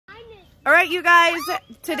All right, you guys,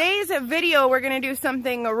 today's video, we're going to do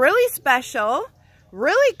something really special,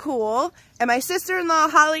 really cool, and my sister-in-law,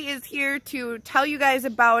 Holly, is here to tell you guys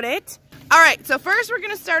about it. All right, so first we're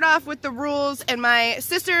going to start off with the rules, and my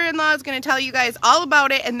sister-in-law is going to tell you guys all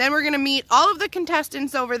about it, and then we're going to meet all of the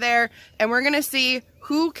contestants over there, and we're going to see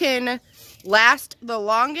who can last the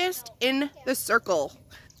longest in the circle.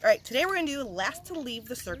 All right, today we're going to do last to leave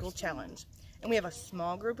the circle challenge, and we have a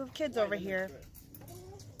small group of kids over here.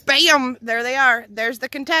 Bam! There they are. There's the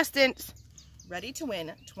contestants. Ready to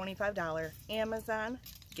win $25 Amazon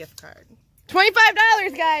gift card.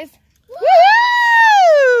 $25, guys!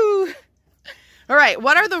 Woo! All right,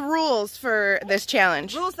 what are the rules for this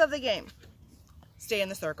challenge? Rules of the game. Stay in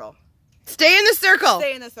the circle. Stay in the circle!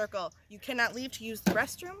 Stay in the circle. You cannot leave to use the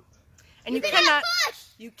restroom. And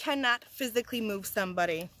you cannot physically move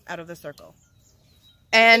somebody out of the circle.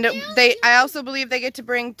 And I also believe they get to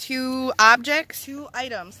bring 2 objects. 2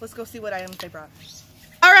 items. Let's go see what items they brought.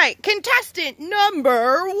 All right, contestant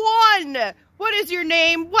number 1. What is your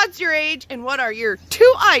name? What's your age? And what are your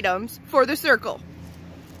 2 items for the circle?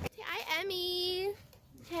 Hi, Emmy.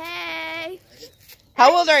 Hey.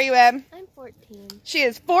 How old are you, Em? I'm 14. She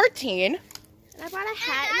is 14. And I brought a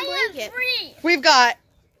hat and a blanket. We've got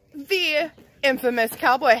the infamous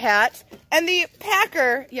cowboy hat and the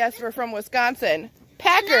Packer. Yes, we're from Wisconsin.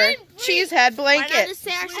 Packer cheesehead blanket. Why not just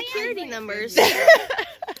say our security numbers?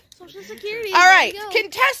 Social security. All right,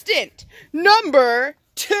 contestant number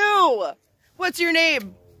 2. What's your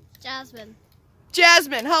name? Jasmine.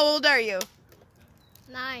 Jasmine, how old are you?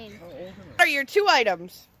 9. What are your 2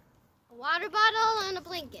 items? A water bottle and a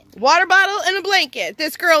blanket. Water bottle and a blanket.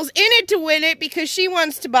 This girl's in it to win it because she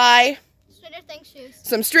wants to buy Stranger Things shoes.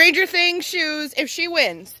 Some Stranger Things shoes if she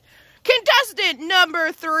wins. Contestant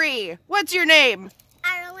number 3. What's your name?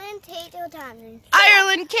 Ireland Tate O'Donnell.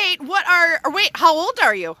 Ireland Kate, wait, how old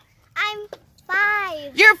are you? I'm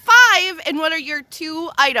 5. You're 5, and what are your 2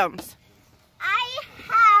 items? I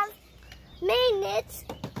have magnets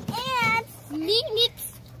and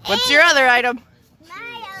magnets. What's your other item?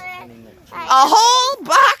 My A whole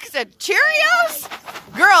box of Cheerios?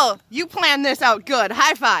 Girl, you planned this out good.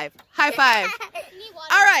 High five. High five.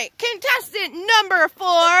 All right, contestant number 4.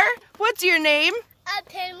 What's your name?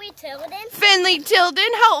 Finley Tilden. Finley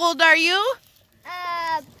Tilden. How old are you?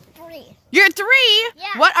 3. You're 3?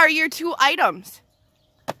 Yeah. What are your 2 items?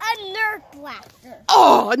 A Nerf blaster.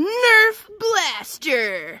 Oh, Nerf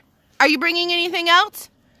blaster. Are you bringing anything else?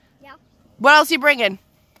 Yeah. What else are you bringing?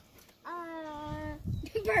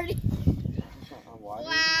 Birdie. Wow.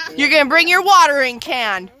 You're going to bring your watering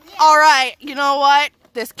can. Yeah. All right, you know what?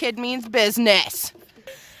 This kid means business.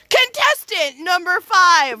 Contestant number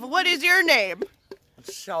 5. What is your name?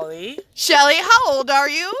 Shelly. Shelly, how old are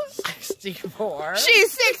you? 64.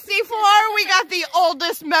 She's 64. We got the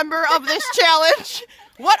oldest member of this challenge.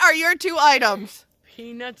 What are your 2 items?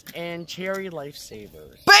 Peanuts and cherry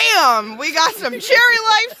lifesavers. Bam! We got some cherry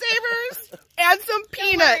lifesavers and some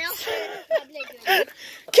peanuts.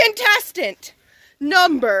 Contestant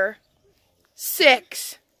number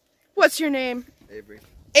 6. What's your name? Avery.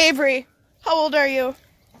 Avery, how old are you?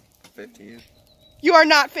 15. You are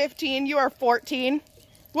not 15, you are 14.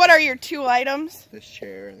 What are your 2 items? This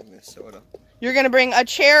chair and this soda. You're going to bring a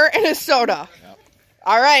chair and a soda. Yep.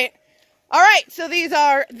 All right. All right, so these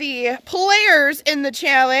are the players in the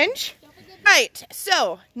challenge. Right,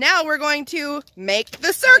 so now we're going to make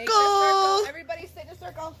the circle. Everybody sit in a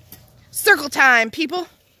circle. Circle time, people.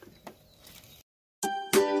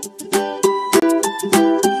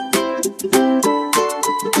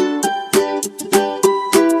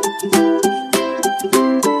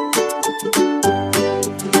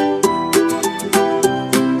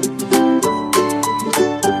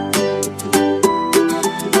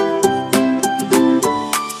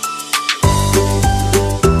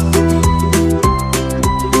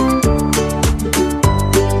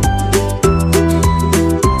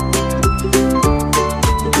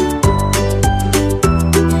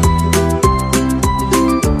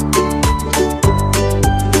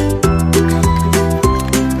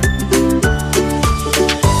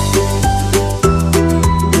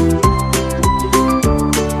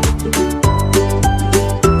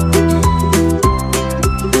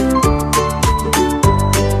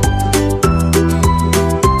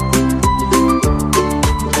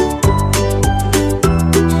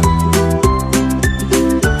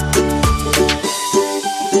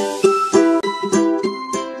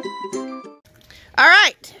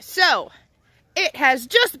 It has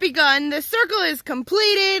just begun. The circle is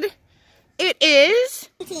completed. It is...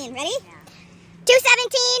 Ready? 217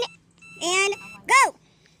 and go!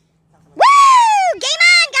 Woo! Game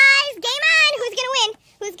on, guys! Game on! Who's gonna win?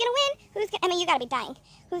 Who's gonna win? you gotta be dying.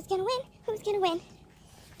 Who's gonna win? Who's gonna win?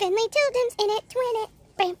 Finley Tilden's in it to win it.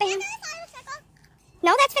 Bam, bam.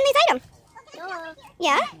 No, that's Finley's item.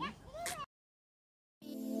 Yeah?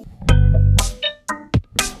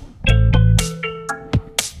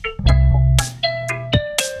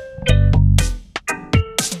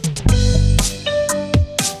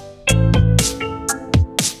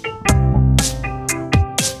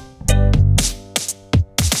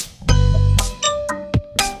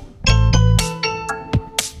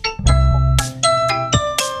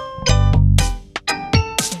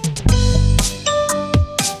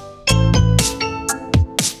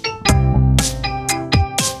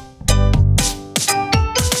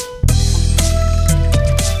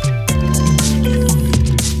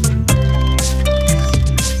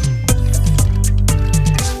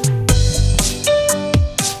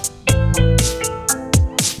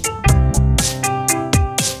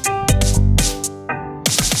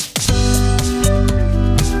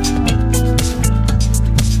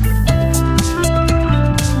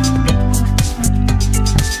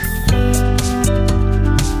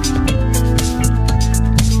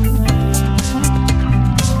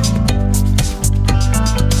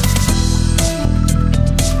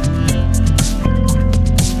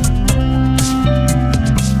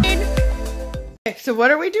 So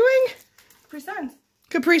what are we doing? Capri Suns.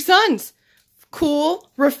 Capri Suns. Cool,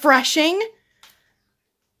 refreshing.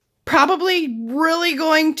 Probably really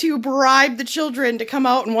going to bribe the children to come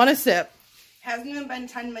out and want a sip. Hasn't even been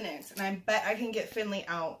 10 minutes, and I bet I can get Finley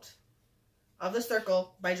out of the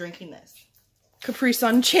circle by drinking this. Capri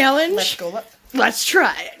Sun challenge. Let's go. Let's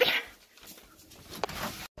try it.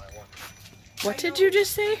 What did you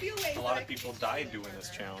just say? A lot of people died doing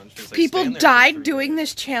this challenge. Like People died doing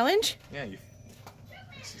this challenge? Yeah, you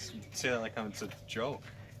say that like it's a joke.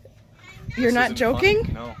 You're This not isn't joking?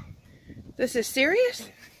 funny. No. This is serious?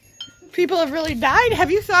 People have really died? Have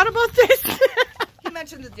you thought about this? He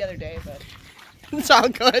mentioned it the other day, but It's all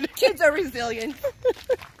good. kids are resilient.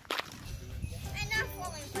 I'm not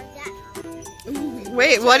falling for that.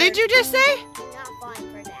 Wait, what did you just say? I'm not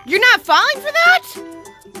falling for that. You're not falling for that?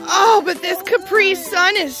 Oh, but this Capri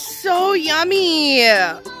Sun is so yummy.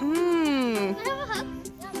 Mmm. Can I have a hug?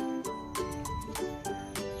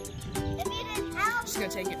 If you didn't help. Just gonna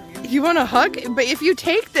take it from you. You want a hug? But if you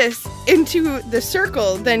take this into the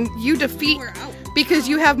circle, then you defeat We're out. because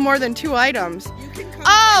you have more than 2 items. You can come.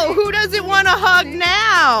 Oh, who doesn't want a hug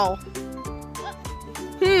now?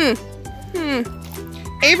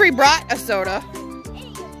 Avery brought a soda.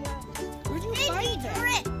 Where'd you Hey, find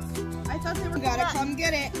that? I thought they were gotta come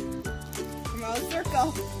get it. From out of the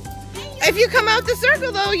circle. If you come out the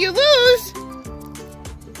circle, though, you lose.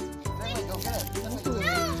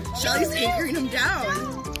 Shelly's anchoring him down.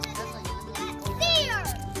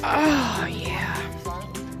 Oh, yeah.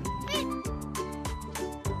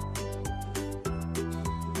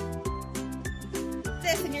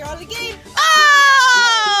 This and you're out of the game.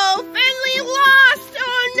 Oh, Finley lost.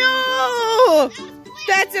 Oh, no.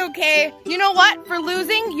 That's okay. You know what? For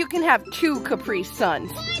losing, you can have 2 Capri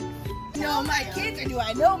Suns. Know my kids, or do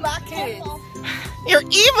I know my kids? You're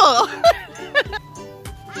evil.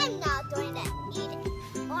 I'm not going to eat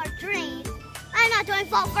or drink. I'm not going to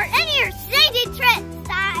fall for any of your shady tricks,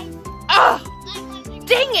 guys. Oh,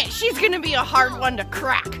 dang it. She's going to be a hard one to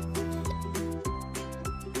crack.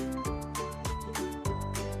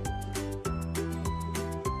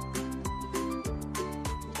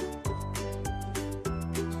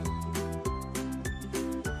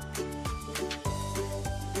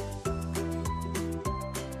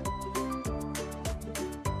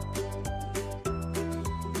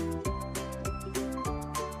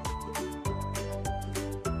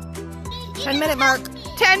 Ten-minute mark.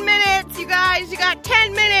 10 minutes, you guys. You got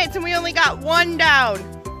 10 minutes, and we only got 1 down.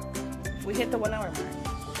 We hit the 1 hour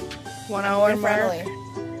mark. 1 hour mark.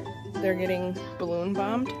 Friendly. They're getting balloon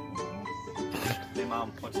bombed. Hey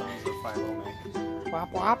mom, what song is the 5 make?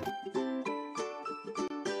 Wop wop.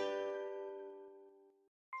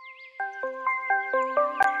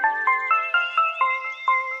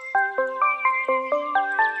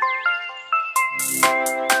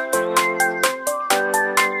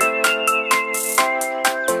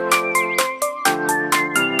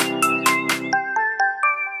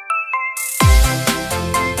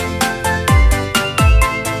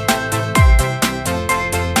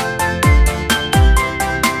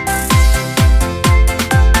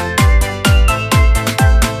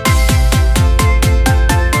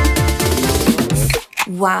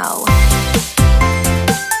 Wow.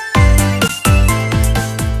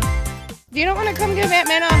 Do you not want to come give Aunt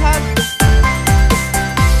Minna a hug?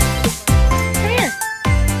 Come here.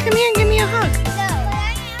 Come here and give me a hug.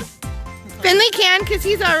 So, Finley Finley can because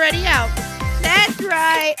he's already out. That's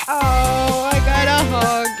right. Oh, I got a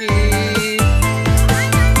huggy.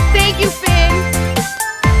 Thank you, Finn.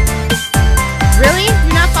 Really?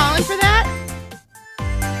 You're not falling for that?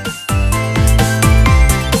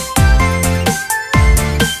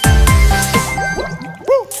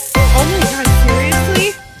 Oh my God, seriously?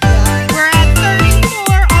 We're at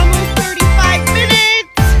 34, almost 35 minutes.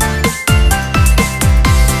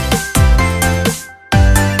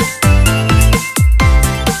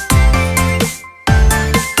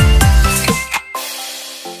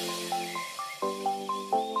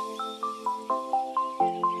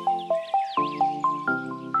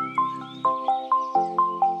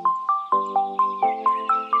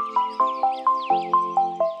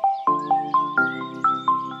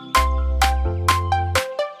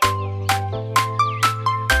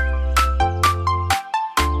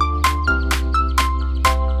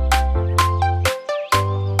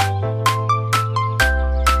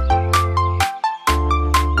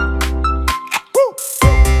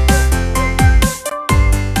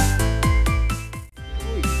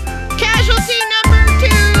 Casualty number 2.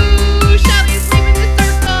 Shelly's leaving the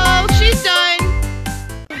circle. She's done.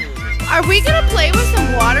 Are we gonna play with some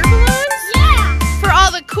water balloons? Yeah. For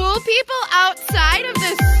all the cool people outside of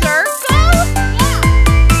the circle? Yeah.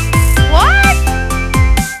 What?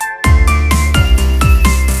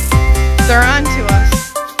 They're on to us.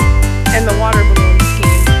 And the water balloon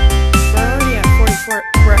scheme. We're already at 44.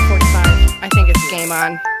 We're at 45. I think it's game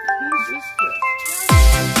on.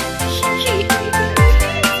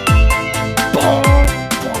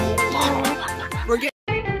 We're getting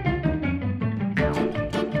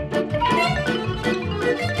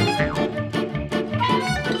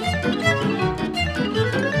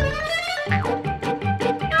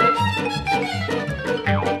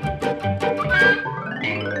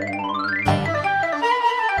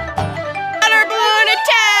water balloon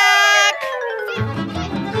attack!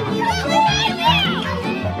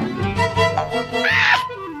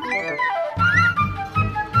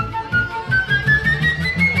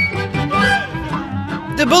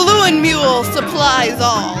 The balloon mule supplies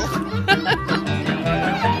all.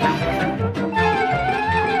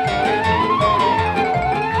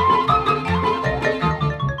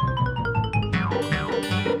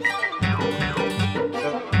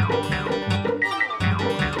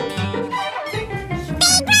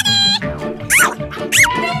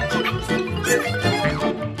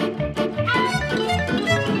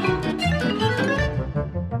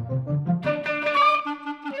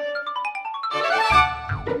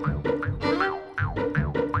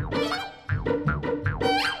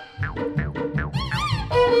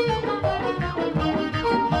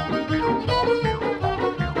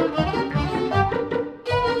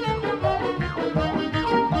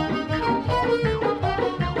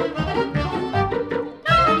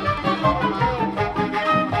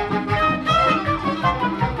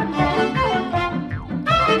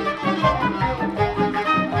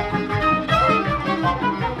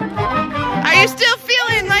 Are you still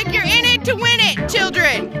feeling like you're in it to win it,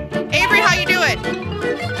 children? Avery, how you doing?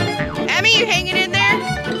 Emmy, you hanging in there?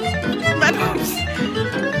 My boobs.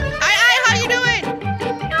 How you doing?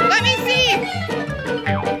 Let me see.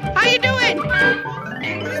 How you doing?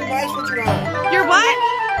 You're what?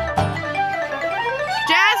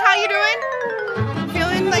 Jazz, how you doing?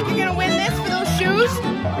 Feeling like you're gonna win this for those shoes?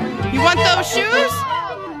 You want those shoes?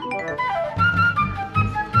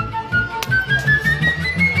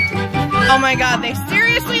 Oh my God, they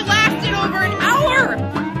seriously lasted over an hour!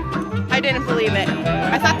 I didn't believe it.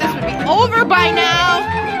 I thought this would be over by now.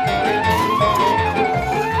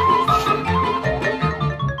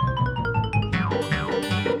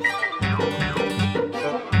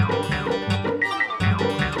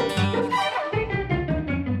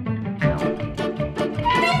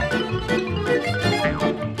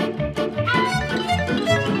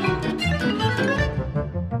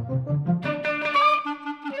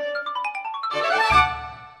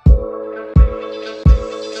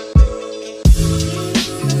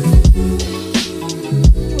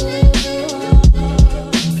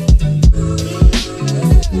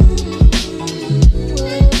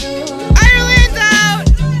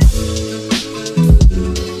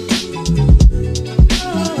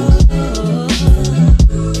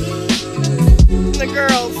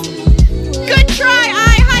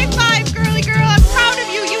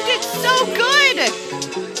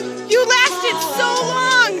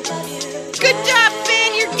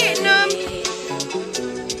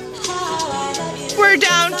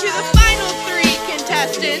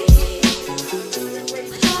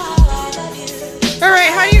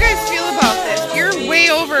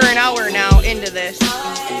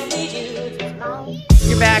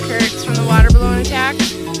 Your back hurts from the water balloon attack?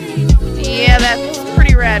 Yeah, that's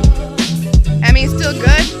pretty red. Emmy's still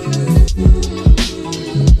good?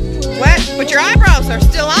 Wet, but your eyebrows are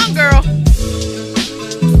still on, girl.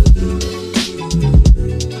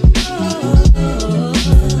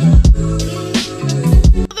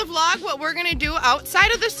 The vlog, what we're gonna do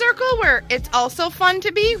outside of the circle where it's also fun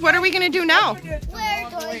to be. What are we gonna do now? We're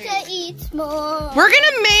going to eat s'mores. We're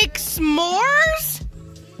gonna make s'mores?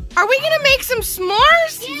 Are we gonna make some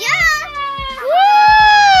s'mores? Yeah!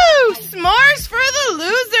 Woo! S'mores for the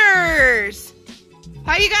losers!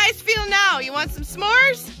 How you guys feel now? You want some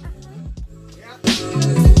s'mores?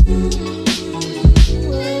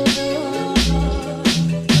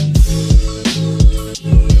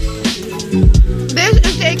 This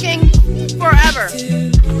is taking forever.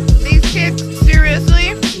 These kids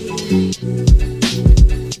seriously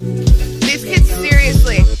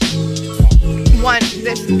want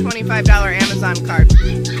this $25 Amazon card.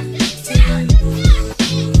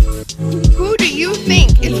 Who do you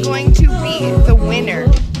think is going to be the winner?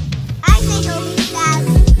 I think it'll be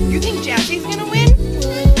Jazzy. You think Jazzy's gonna win?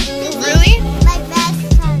 Really? My best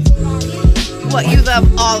cousin. What, you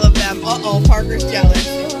love all of them? Uh-oh, Parker's jealous.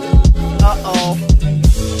 Uh-oh.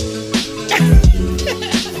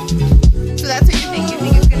 So that's what you think? You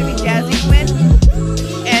think it's gonna be Jazzy's win?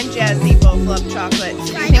 And Jazzy both love chocolate.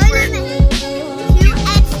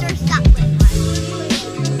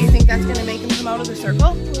 So you think that's gonna make him come out of the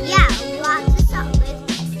circle? Yeah, lots of chocolate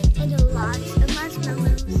and lots of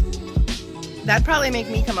marshmallows. That'd probably make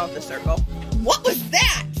me come out the circle. What was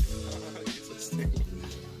that?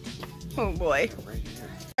 Oh boy.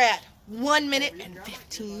 We're at 1 minute and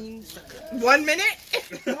 15 seconds. 1 minute?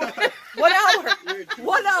 1 hour.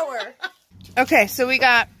 1 hour. Okay, so we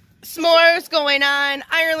got s'mores going on.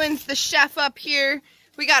 Ireland's the chef up here.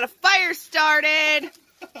 We got a fire started.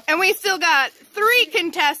 And we still got 3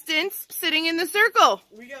 contestants sitting in the circle.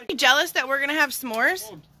 Are you jealous that we're going to have s'mores?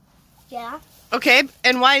 Yeah. Okay,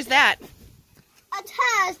 and why is that?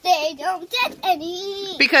 Because they don't get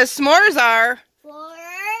any. Because s'mores are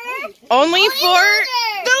only for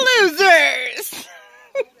the losers.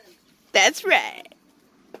 That's right.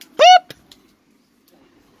 Boop!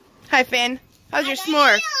 Hi, Finn. How's your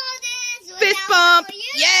s'more? Fist bump.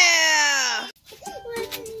 Yeah!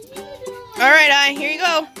 All right, here you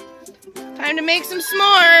go. Time to make some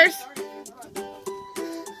s'mores.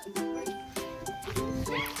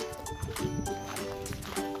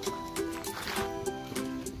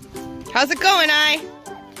 How's it going,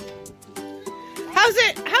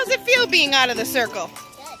 How's it feel being out of the circle?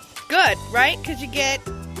 Good, right? Because you get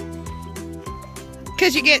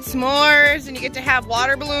s'mores and you get to have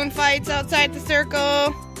water balloon fights outside the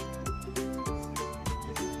circle.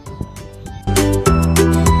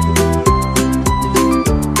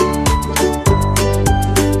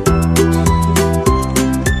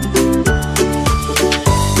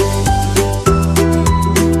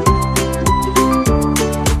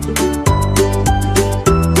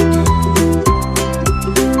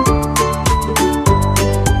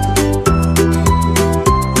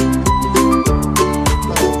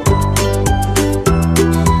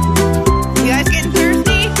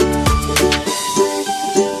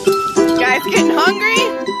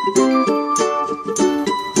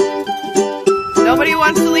 Nobody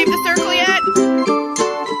wants to leave the circle yet?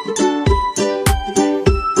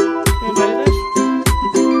 Anybody this?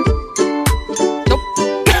 Nope.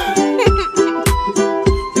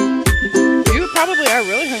 You probably are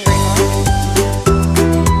really hungry, huh?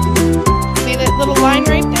 See that little line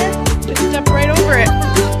right there? Just step right over it.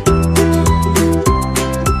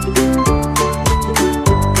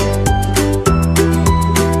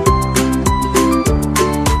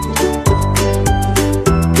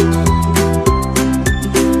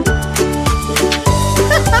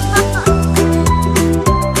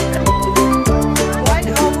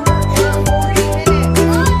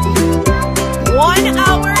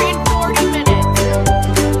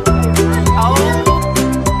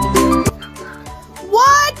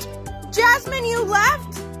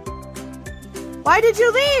 Why did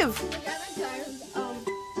you leave?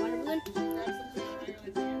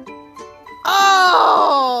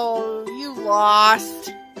 Oh, you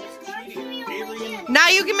lost. Now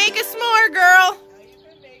you can make a s'more, girl.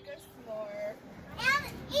 And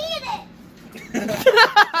eat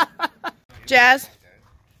it. Jazz.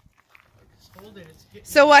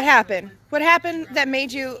 So what happened? What happened that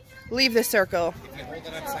made you leave the circle? I was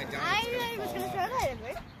going to throw that in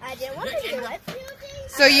there. I didn't want to do it.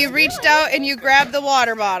 So you reached out and you grabbed the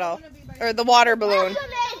water bottle, or the water balloon.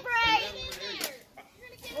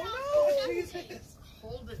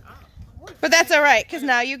 But that's all right, because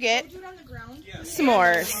now you get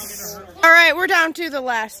s'mores. All right, we're down to the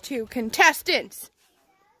last two contestants.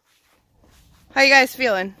 How you guys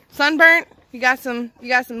feeling? Sunburnt? You got some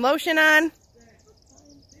lotion on?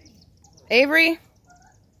 Avery?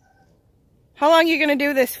 How long are you gonna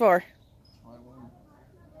do this for?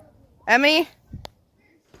 Emmy?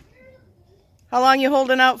 How long you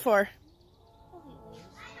holding out for?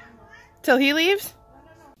 Till he leaves?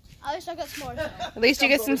 At least I got s'mores. At least you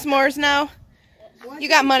get some s'mores now? You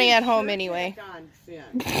got money at home anyway.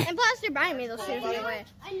 And plus they're buying me those shoes anyway.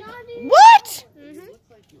 What?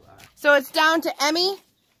 So it's down to Emmy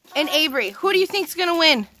and Avery. Who do you think's gonna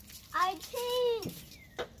win? I think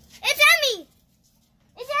it's Emmy.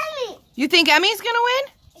 It's Emmy. You think Emmy's gonna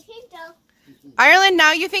win? I think so. Ireland,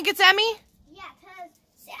 now you think it's Emmy? Yeah, because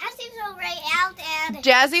Sassy's already out and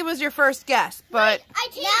Jazzy was your first guess, but I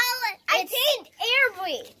think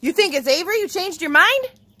Avery. you think it's Avery? You changed your mind?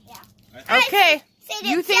 Yeah. Okay. You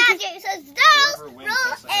You think Sassy says no, rule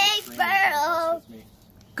a girl.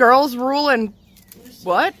 girls rule and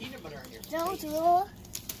what? Girls rule.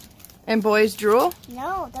 And boys drool?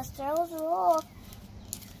 No, that's girls rule.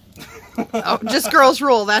 Oh, just girls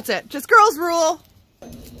rule. That's it. Just girls rule.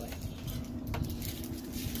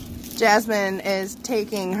 Jasmine is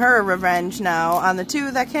taking her revenge now on the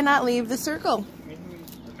two that cannot leave the circle.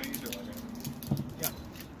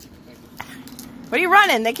 What are you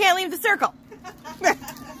running? They can't leave the circle.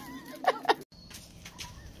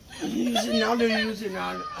 Now they're using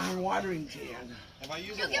our watering can. If I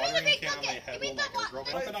use a watering can on my head, will my hair grow?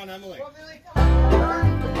 Dump it on Emily.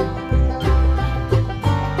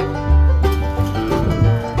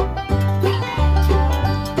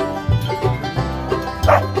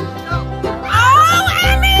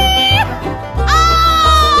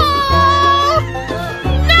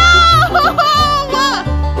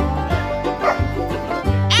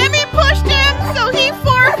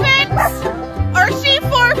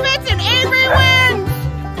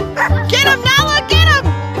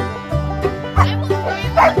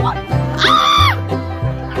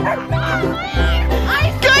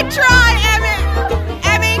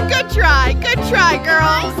 Good try,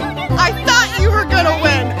 girl. I thought you were gonna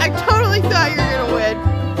win. I totally thought you were gonna win.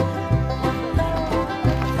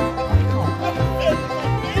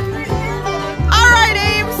 All right,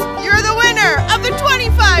 Ames, you're the winner of the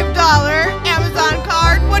 $25 Amazon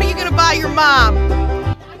card. What are you gonna buy your mom?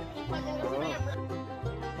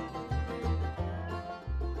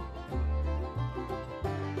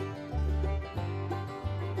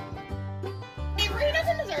 Avery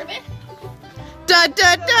doesn't deserve it. Da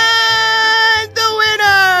da da! The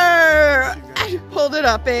winner! Hold it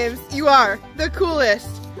up, Ames. You are the coolest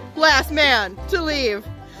last man to leave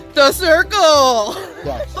the circle.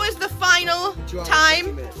 What was the final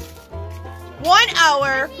time? 1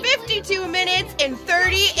 hour, 52 minutes, and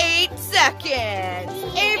 38 seconds.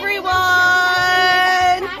 Avery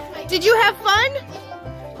won! Did you have fun?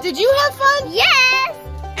 Did you have fun? Yes.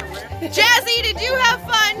 Jazzy, did you have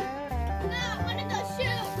fun? No, one of those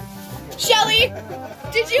shoes. Shelly,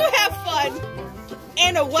 did you have fun?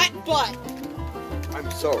 And a wet butt. I'm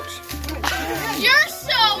soaked. You're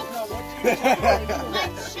so... My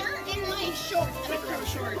shirt and my shorts. I don't wear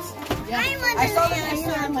shorts. I saw the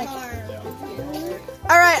hanger on my car.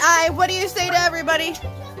 All right, what do you say to everybody?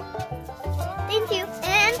 Thank you.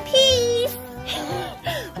 And peace.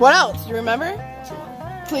 What else? You remember?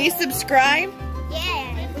 Please subscribe. Yeah.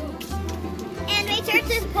 And make sure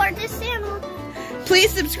to support this channel.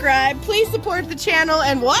 Please subscribe. Please support the channel.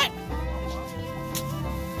 And what?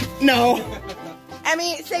 No.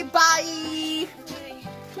 Emmy, say bye.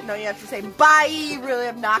 No, you have to say bye. Really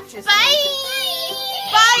obnoxious. Bye.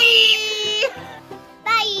 Bye.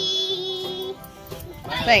 Bye.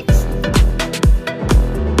 Thanks.